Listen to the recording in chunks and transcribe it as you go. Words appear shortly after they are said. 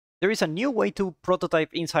there is a new way to prototype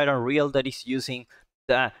inside Unreal that is using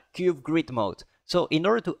the Cube Grid mode. So in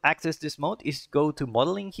order to access this mode is go to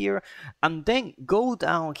modeling here and then go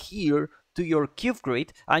down here to your Cube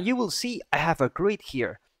Grid and you will see I have a grid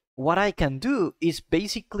here. What I can do is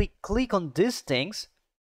basically click on these things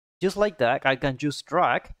just like that. I can just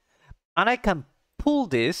drag and I can pull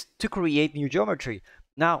this to create new geometry.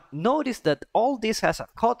 Now notice that all this has a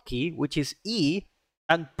hotkey which is E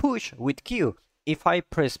and push with Q. If I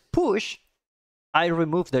press push, I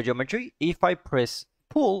remove the geometry. If I press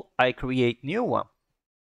pull, I create new one.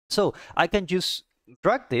 So I can just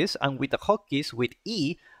drag this and with the hotkeys with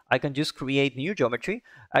E, I can just create new geometry.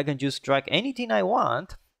 I can just drag anything I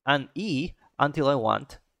want and E until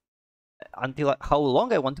how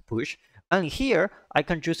long I want to push. And here I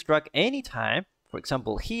can just drag anytime, for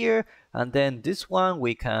example here, and then this one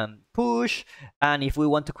we can push. And if we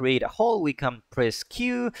want to create a hole, we can press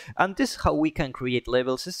Q. And this is how we can create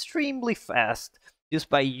levels extremely fast just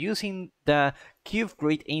by using the Cube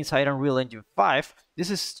Grid inside Unreal Engine 5. This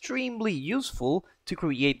is extremely useful to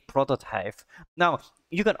create prototype. Now,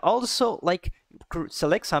 you can also like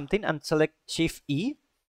select something and select Shift E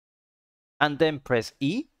and then press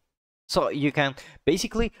E. So you can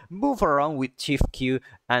basically move around with Shift Q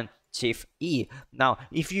and Shift E. Now,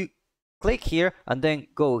 if you click here and then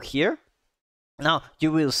go here, now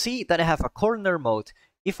you will see that I have a corner mode.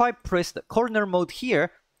 If I press the corner mode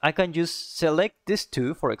here, I can just select these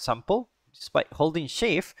two, for example, just by holding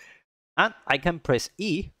Shift, and I can press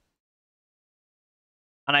E,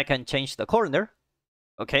 and I can change the corner,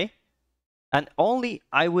 okay? And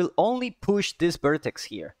I will only push this vertex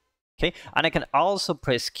here, okay? And I can also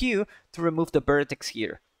press Q to remove the vertex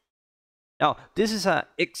here. Now, this is an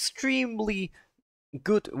extremely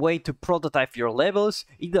good way to prototype your levels.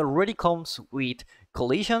 It already comes with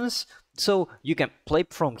collisions, so you can play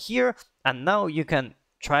from here, and now you can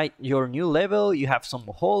try your new level. You have some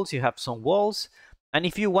holes, you have some walls, and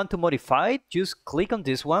if you want to modify it, just click on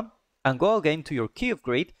this one and go again to your Cube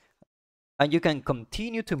Grid, and you can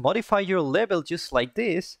continue to modify your level just like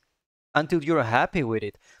this until you're happy with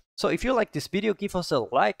it. So if you like this video, give us a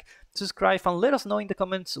like, subscribe, and let us know in the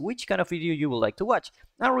comments which kind of video you would like to watch.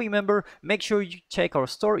 And remember, make sure you check our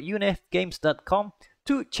store, unfgames.com,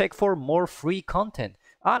 to check for more free content.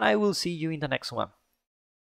 And I will see you in the next one.